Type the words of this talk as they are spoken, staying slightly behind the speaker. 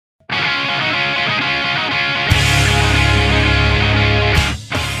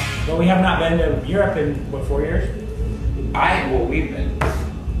Well, we have not been to Europe in, what, 4 years? Well, we've been.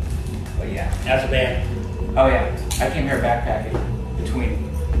 But yeah. As a band. Oh yeah. I came here backpacking between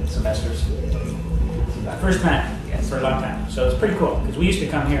semesters. First time. Yes. For a long time. So it's pretty cool, because we used to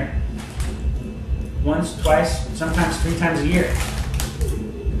come here once, twice, sometimes 3 times a year.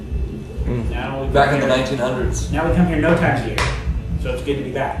 Now we back in the 1900s. Now we come here no times a year. So it's good to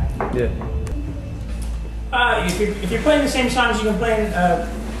be back. Yeah. If you're playing the same songs you've been playing,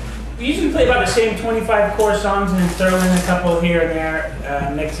 we usually play about the same 25 core songs and then throw in a couple here and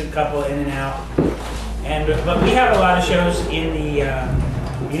there, mix a couple in and out. But we have a lot of shows in the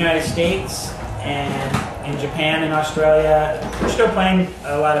United States and in Japan and Australia. We're still playing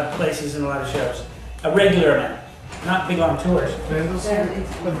a lot of places and a lot of shows. A regular amount, not big long tours. Vandals?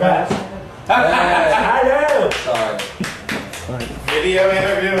 Hello! Sorry. Video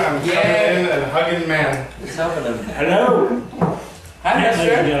interview, I'm coming in and hugging man. What's happening? Hello! Hi, Ladies and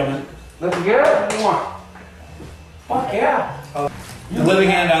mister. gentlemen. Looking good? What do you want? Fuck yeah. The Living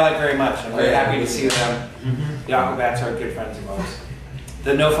End I like very much. I'm very happy to see them. The Aquabats are good friends of ours.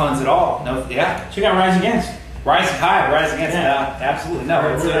 The No Funds at All. No, yeah. Check out Rise Against. Rise High, Rise Against. Yeah. Absolutely. No,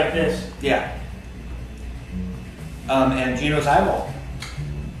 We're it's like this. Yeah. And Gino's Eyeball.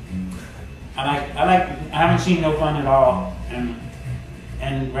 I haven't seen No Fun at all,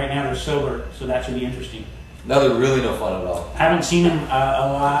 and right now they're sober, so that should be interesting. No, they're really no fun at all. I haven't seen them a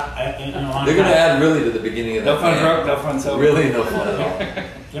lot in a long time. They're gonna add really to the beginning of the No Fun broke, No Fun sober. Really no fun at all.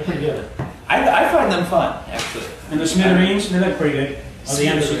 They're pretty good. I find them fun, actually. And the Smithereens, they look pretty good. Oh, the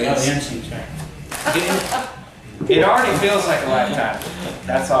MC, Smithereens. sorry. It already feels like a lifetime.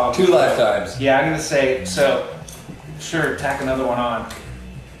 That's all. 2 lifetimes. Yeah, I'm gonna say, so, sure, tack another one on.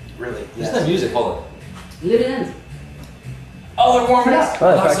 Really. Isn't that music? Hold on. Live it in. Oh, they're warming up.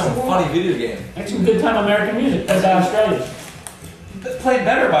 Oh, that's some funny video game. That's some good time American music. That's Australians. Played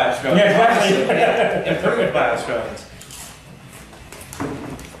better by Australians. Yeah, exactly. Yeah, improved by Australians.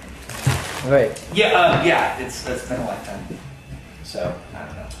 Right. Yeah, it's been a lifetime. So, I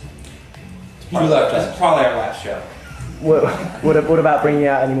don't know. It's probably our last show. What about bringing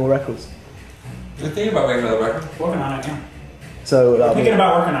out any more records? You're thinking about making another record? Working on it, yeah. So Thinking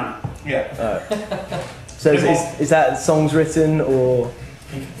about working on it. Yeah. So is that songs written or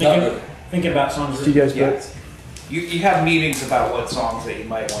Thinking about songs. studios Yeah. booked? You have meetings about what songs that you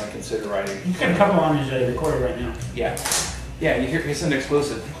might want to consider writing. He's got a couple on his recorded right now. Yeah. Yeah, it's an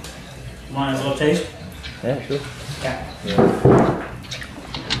exclusive. You want a little taste? Yeah, sure. Yeah.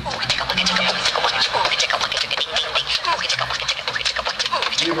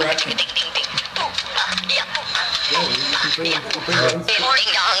 New direction. Ding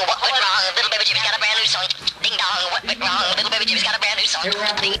dong, what went wrong? Little baby Jimmy's got a brand new song. Ding dong, what went wrong? Little baby Jimmy's got a brand new song.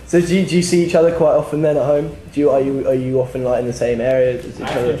 So do you see each other quite often then at home? Are you often like in the same area? I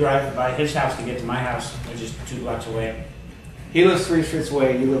have to drive by his house to get to my house, which is 2 blocks away. He lives 3 streets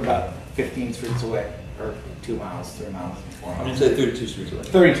away. You live about 15 streets away, or 2 miles, 3 miles, 4 I'd miles. say 32 streets away.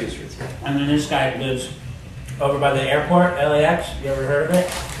 32 streets away. And then this guy lives over by the airport, LAX. You ever heard of it?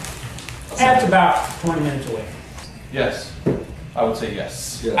 That's about 20 minutes away. Yes, I would say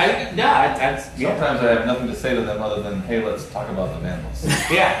yes. Yes. Sometimes I have nothing to say to them other than, hey, let's talk about the Vandals.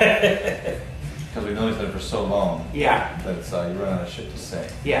 Yeah. Because we've known each other for so long Yeah. that it's, you run out of shit to say.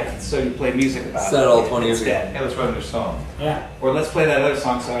 Yeah. So you play music about Said it all 20 years ago. instead. Hey, let's write a new song. Yeah. Or let's play that other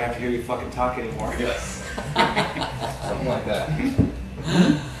song so I don't have to hear you fucking talk anymore. Yes. Something like that.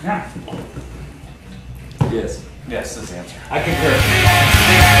 Yeah. Yes. Yes, is the answer. I concur.